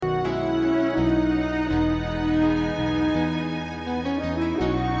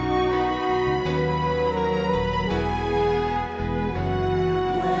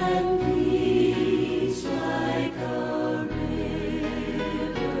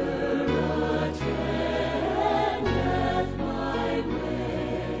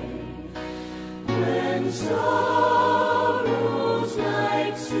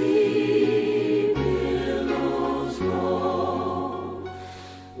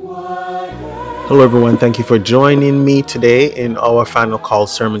Hello, everyone. Thank you for joining me today in our Final Call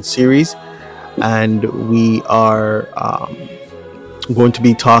sermon series. And we are going to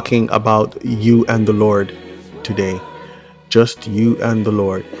be talking about you and the Lord today. Just you and the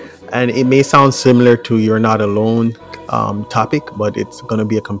Lord. And it may sound similar to You're Not Alone topic, but it's going to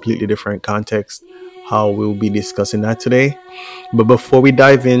be a completely different context how we'll be discussing that today. But before we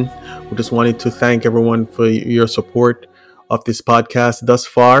dive in, we just wanted to thank everyone for your support of this podcast thus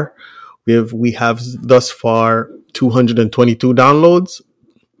far. We have thus far 222 downloads,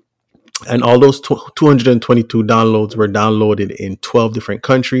 and all those 222 downloads were downloaded in 12 different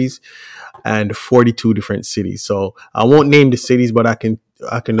countries and 42 different cities. So I won't name the cities, but I can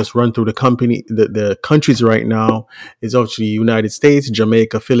just run through the countries right now. Is actually United States,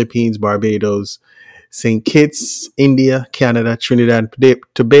 Jamaica, Philippines, Barbados, St. Kitts, India, Canada, Trinidad,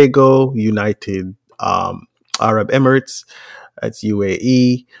 Tobago, United Arab Emirates, that's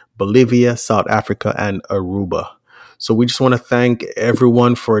UAE, Bolivia, South Africa, and Aruba. So we just want to thank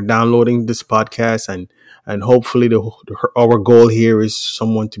everyone for downloading this podcast, and hopefully our goal here is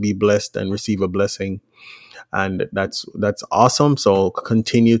someone to be blessed and receive a blessing, and that's awesome. So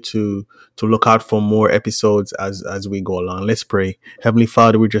continue to look out for more episodes as we go along. Let's pray. Heavenly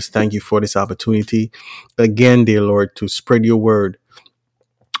Father, we just thank you for this opportunity again, dear Lord, to spread your word.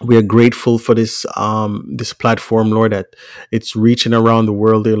 We are grateful for this platform, Lord, that it's reaching around the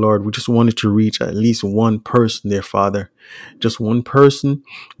world, dear Lord. We just wanted to reach at least one person, dear Father. Just one person,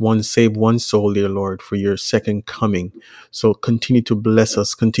 one save, one soul, dear Lord, for your second coming. So continue to bless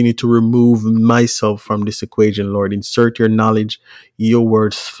us. Continue to remove myself from this equation, Lord. Insert your knowledge, your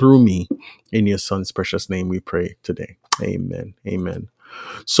words through me. In your Son's precious name we pray today. Amen. Amen.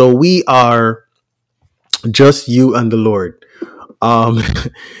 So we are just you and the Lord. Um,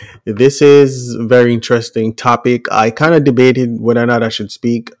 this is a very interesting topic. I kind of debated whether or not I should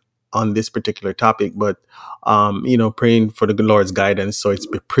speak on this particular topic, but praying for the good Lord's guidance so it's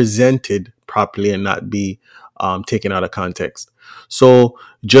be presented properly and not be taken out of context. So,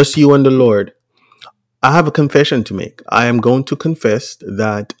 just you and the Lord. I have a confession to make. I am going to confess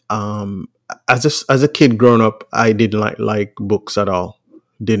that as a kid growing up, I didn't like books at all.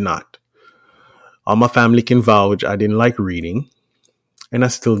 Did not. All my family can vouch. I didn't like reading, and I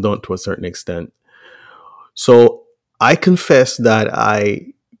still don't to a certain extent. So I confess that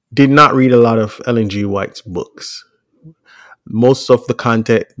I did not read a lot of Ellen G. White's books. Most of the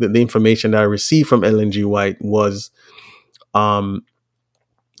content, the information that I received from Ellen G. White was um,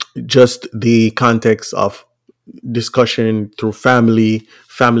 just the context of discussion through family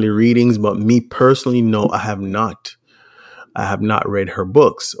readings. But me personally, no, I have not. I have not read her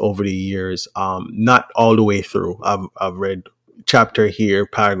books over the years. Not all the way through. I've read chapter here,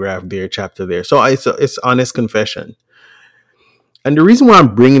 paragraph there, chapter there. So it's honest confession. And the reason why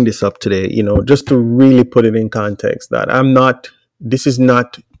I'm bringing this up today, just to really put it in context, that this is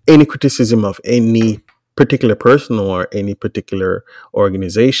not any criticism of any particular person or any particular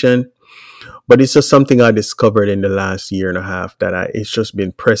organization, but it's just something I discovered in the last year and a half that it's just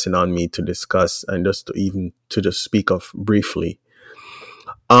been pressing on me to discuss and to just speak of briefly.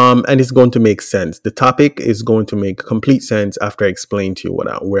 And it's going to make sense. The topic is going to make complete sense after I explain to you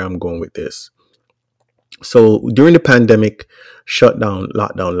where I'm going with this. So during the pandemic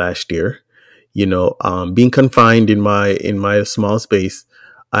lockdown last year, being confined in my small space,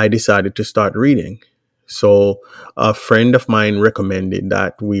 I decided to start reading. So a friend of mine recommended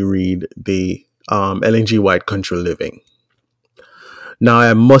that we read the Ellen G. White Country Living. Now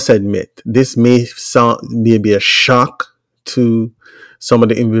I must admit, this may be a shock to some of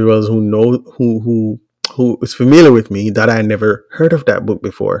the individuals who is familiar with me, that I never heard of that book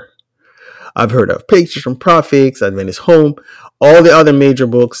before. I've heard of Pictures from Prophets, Adventist Home, all the other major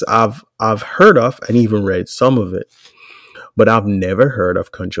books I've heard of and even read some of it, but I've never heard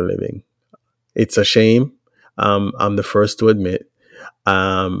of Country Living. It's a shame. I'm the first to admit.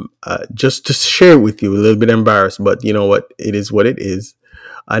 Just to share with you, a little bit embarrassed, but you know what? It is what it is.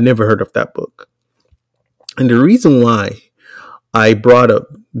 I never heard of that book. And the reason why I brought up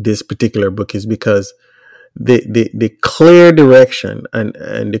this particular book is because the clear direction and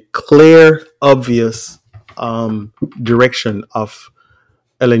the clear, obvious direction of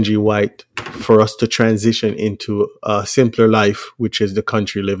Ellen G. White for us to transition into a simpler life, which is the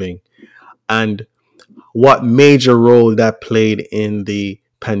country living, and what major role that played in the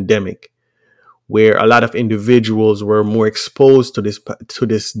pandemic, where a lot of individuals were more exposed to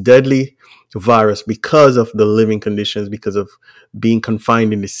this deadly virus because of the living conditions, because of being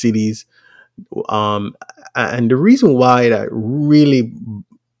confined in the cities. And the reason why that really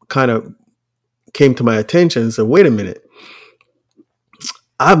kind of came to my attention is, wait a minute,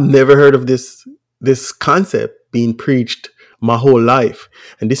 I've never heard of this this concept being preached my whole life.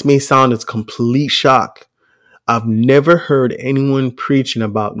 And this may sound as complete shock. I've never heard anyone preaching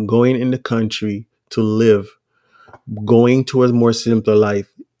about going in the country to live, going to a more simpler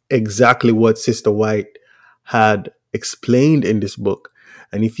life, exactly what Sister White had explained in this book.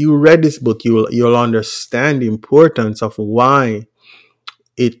 And if you read this book, you'll understand the importance of why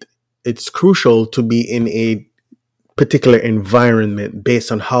it's crucial to be in a particular environment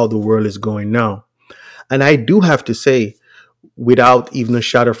based on how the world is going now. And I do have to say, without even a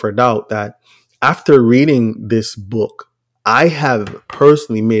shadow of a doubt, that after reading this book, I have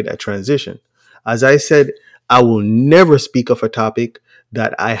personally made a transition. As I said, I will never speak of a topic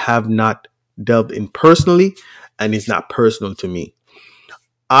that I have not delved in personally and is not personal to me.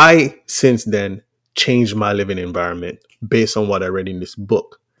 I, since then, changed my living environment based on what I read in this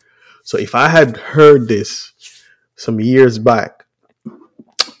book. So if I had heard this some years back,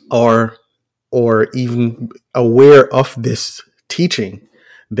 or even aware of this teaching,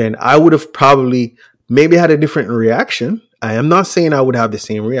 then I would have probably maybe had a different reaction. I am not saying I would have the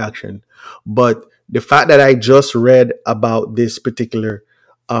same reaction, but the fact that I just read about this particular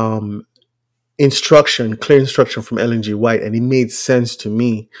clear instruction from Ellen G. White, and it made sense to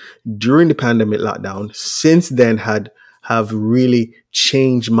me during the pandemic lockdown, since then have really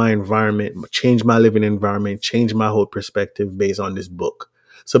changed my environment, changed my living environment, changed my whole perspective based on this book.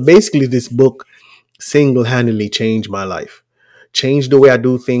 So basically, this book single-handedly changed my life, changed the way I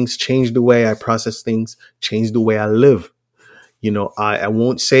do things, changed the way I process things, changed the way I live. I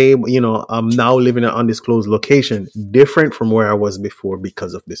won't say, I'm now living in an undisclosed location, different from where I was before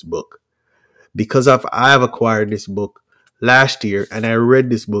because of this book. Because I have acquired this book last year, and I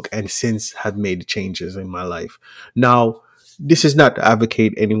read this book and since had made changes in my life. Now, this is not to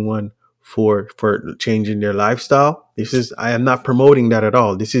advocate anyone for changing their lifestyle. I am not promoting that at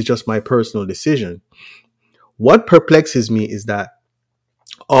all. This is just my personal decision. What perplexes me is that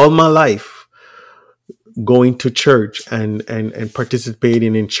all my life, going to church and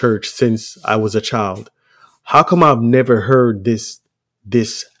participating in church since I was a child, how come I've never heard this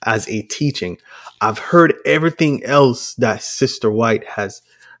as a teaching? I've heard everything else that Sister White has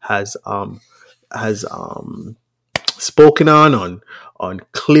spoken on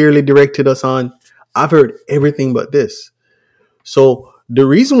clearly directed us on. I've heard everything but this. So the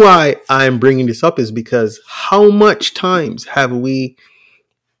reason why I'm bringing this up is because how much times have we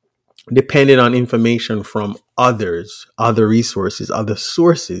depended on information from others, other resources, other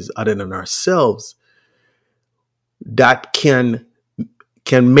sources other than ourselves that can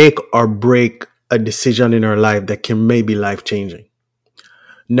make or break a decision in our life that can maybe life changing.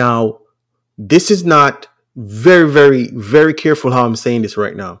 Now, this is not very, very, very careful how I'm saying this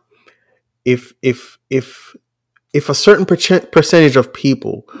right now. If a certain percentage of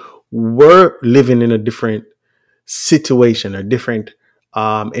people were living in a different situation, a different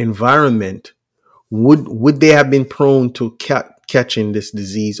environment, would they have been prone to catching this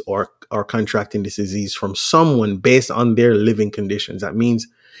disease or contracting this disease from someone based on their living conditions? That means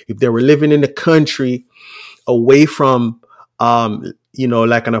if they were living in the country away from,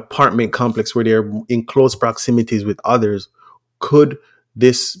 like an apartment complex where they're in close proximities with others, could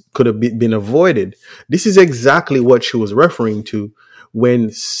have been avoided? This is exactly what she was referring to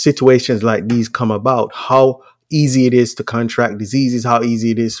when situations like these come about. How easy it is to contract diseases, how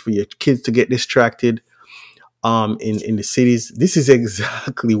easy it is for your kids to get distracted in the cities. This is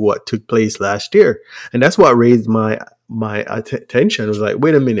exactly what took place last year. And that's what raised my attention. It was like,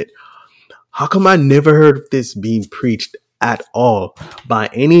 wait a minute, how come I never heard of this being preached at all by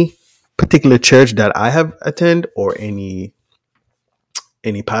any particular church that I have attended or any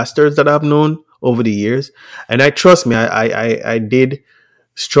pastors that I've known over the years? And trust me, I did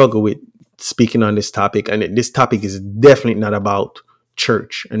struggle with speaking on this topic, and this topic is definitely not about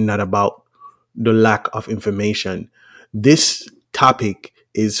church and not about the lack of information. This topic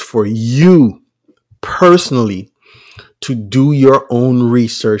is for you personally to do your own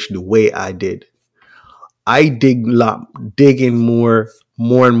research the way I did. I dig in more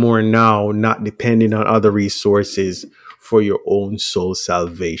and more now, not depending on other resources for your own soul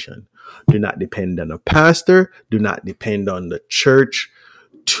salvation. Do not depend on a pastor. Do not depend on the church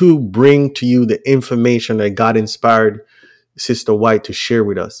to bring to you the information that God inspired Sister White to share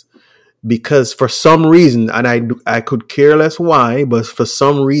with us. Because for some reason, and I could care less why, but for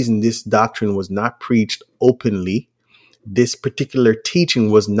some reason, this doctrine was not preached openly. This particular teaching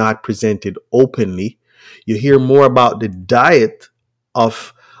was not presented openly. You hear more about the diet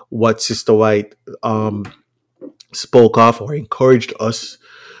of what Sister White spoke of or encouraged us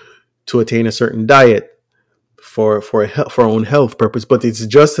to attain a certain diet for our own health purpose. But it's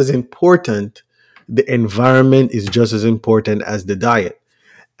just as important the environment is just as important as the diet.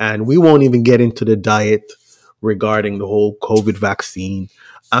 And we won't even get into the diet regarding the whole COVID vaccine.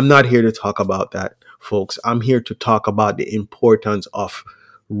 I'm not here to talk about that, folks. I'm here to talk about the importance of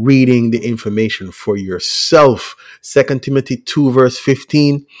reading the information for yourself. Second Timothy 2 verse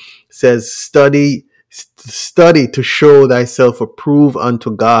 15 says, study to show thyself approved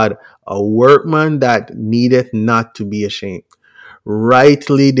unto God, a workman that needeth not to be ashamed,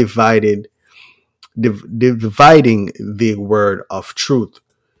 rightly dividing the word of truth.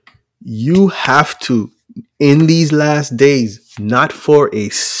 You have to, in these last days, not for a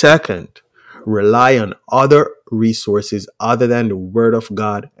second, rely on other resources other than the word of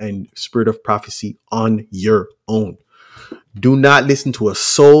God and spirit of prophecy on your own. Do not listen to a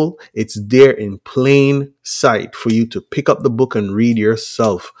soul. It's there in plain sight for you to pick up the book and read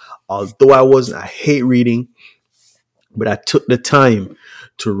yourself. Although I hate reading, but I took the time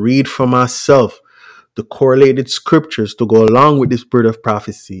to read for myself the correlated scriptures to go along with the spirit of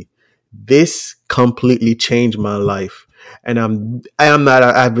prophecy. This completely changed my life. And I am not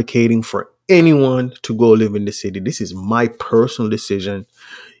advocating for anyone to go live in the city. This is my personal decision.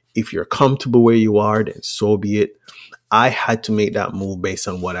 If you're comfortable where you are, then so be it. I had to make that move based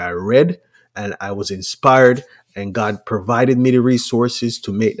on what I read, and I was inspired, and God provided me the resources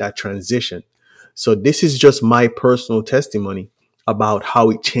to make that transition. So this is just my personal testimony about how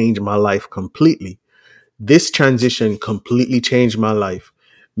it changed my life completely. This transition completely changed my life.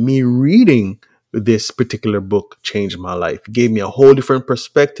 Me reading this particular book changed my life. It gave me a whole different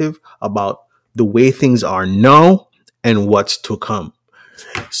perspective about the way things are now and what's to come.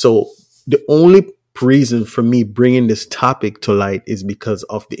 So the only reason for me bringing this topic to light is because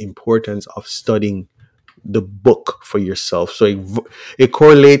of the importance of studying the book for yourself. So it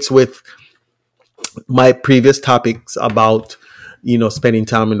correlates with my previous topics about, spending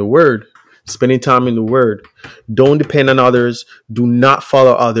time in the word. Spending time in the word. Don't depend on others. Do not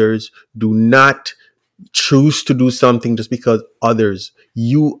follow others. Do not choose to do something just because others.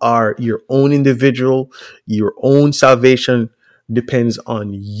 You are your own individual. Your own salvation depends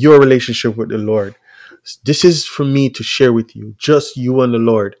on your relationship with the Lord. This is for me to share with you, just you and the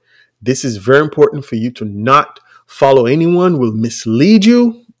Lord. This is very important for you to not follow anyone will mislead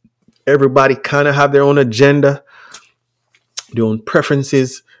you. Everybody kind of have their own agenda, their own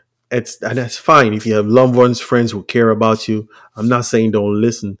preferences. And that's fine if you have loved ones, friends who care about you. I'm not saying don't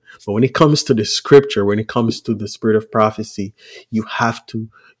listen, but when it comes to the scripture, when it comes to the spirit of prophecy, you have to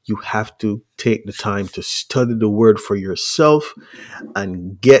take the time to study the word for yourself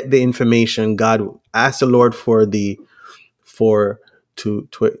and get the information. God, ask the Lord for the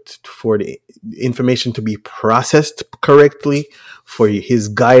information to be processed correctly, for his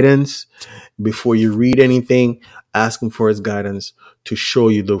guidance. Before you read anything, ask him for his guidance to show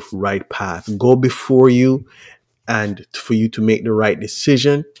you the right path. Go before you, and for you to make the right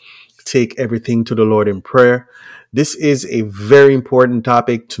decision. Take everything to the Lord in prayer. This is a very important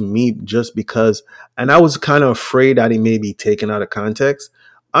topic to me just because, and I was kind of afraid that it may be taken out of context.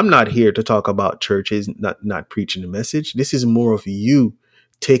 I'm not here to talk about churches not preaching the message. This is more of you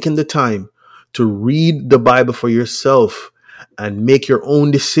taking the time to read the Bible for yourself and make your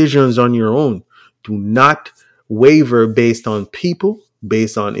own decisions on your own. Do not waver based on people,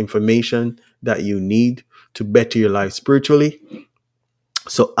 based on information that you need to better your life spiritually.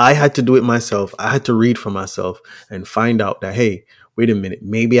 So I had to do it myself. I had to read for myself and find out that, hey, wait a minute,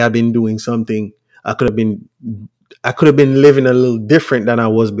 maybe I've been doing something. I could have been living a little different than I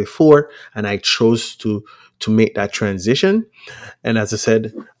was before, and I chose to make that transition. And as I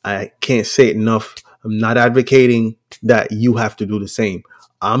said, I can't say it enough. I'm not advocating that you have to do the same.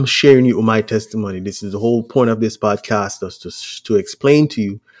 I'm sharing you my testimony. This is the whole point of this podcast, is to explain to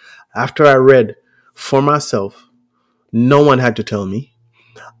you. After I read for myself, no one had to tell me.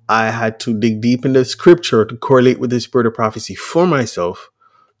 I had to dig deep into scripture to correlate with the spirit of prophecy for myself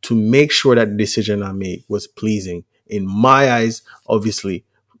to make sure that the decision I made was pleasing in my eyes, obviously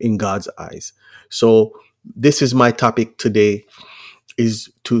in God's eyes. So this is my topic today, is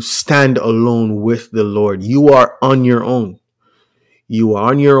to stand alone with the Lord. You are on your own. You are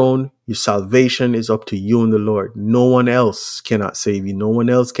on your own. Your salvation is up to you and the Lord. No one else cannot save you. No one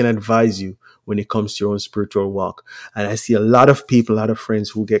else can advise you when it comes to your own spiritual walk. And I see a lot of people, a lot of friends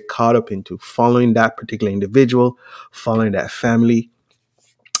who get caught up into following that particular individual, following that family.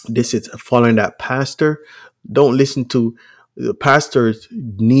 This is following that pastor. Don't listen to the pastor.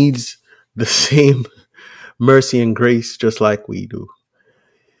 Needs the same mercy and grace just like we do.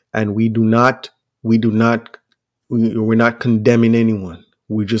 And we're not condemning anyone.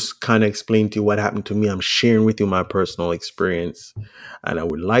 we just kind of explain to you what happened to me. I'm sharing with you my personal experience. And I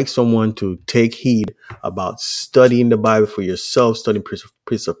would like someone to take heed about studying the Bible for yourself, studying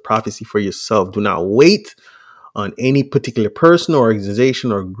Prince of Prophecy for yourself. Do not wait on any particular person or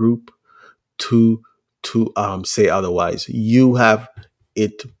organization or group to say otherwise. You have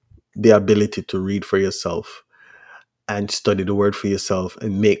the ability to read for yourself and study the word for yourself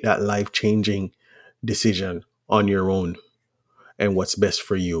and make that life-changing decision on your own and what's best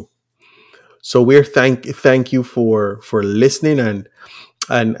for you. So we're thank you for listening,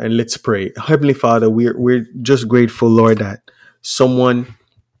 and let's pray. Heavenly Father, we're just grateful, Lord, that someone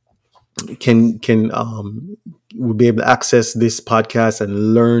can will be able to access this podcast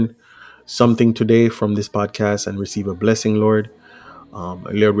and learn something today from this podcast and receive a blessing, Lord.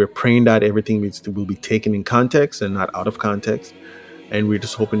 Lord, we're praying that everything will be taken in context and not out of context. And we're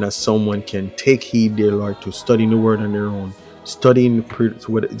just hoping that someone can take heed, dear Lord, to studying the word on their own, studying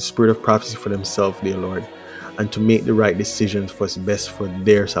the spirit of prophecy for themselves, dear Lord, and to make the right decisions for what's best for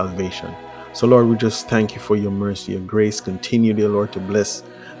their salvation. So, Lord, we just thank you for your mercy, your grace. Continue, dear Lord, to bless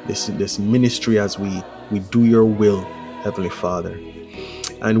this ministry as we do your will, Heavenly Father.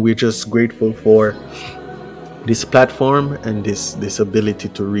 And we're just grateful for this platform and this ability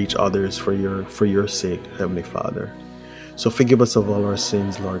to reach others for your sake, Heavenly Father. So forgive us of all our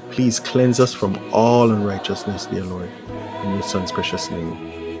sins, Lord. Please cleanse us from all unrighteousness, dear Lord. In your Son's precious name.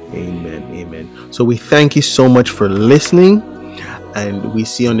 Amen. Amen. So we thank you so much for listening, and we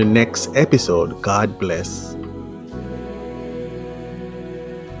see you on the next episode. God bless.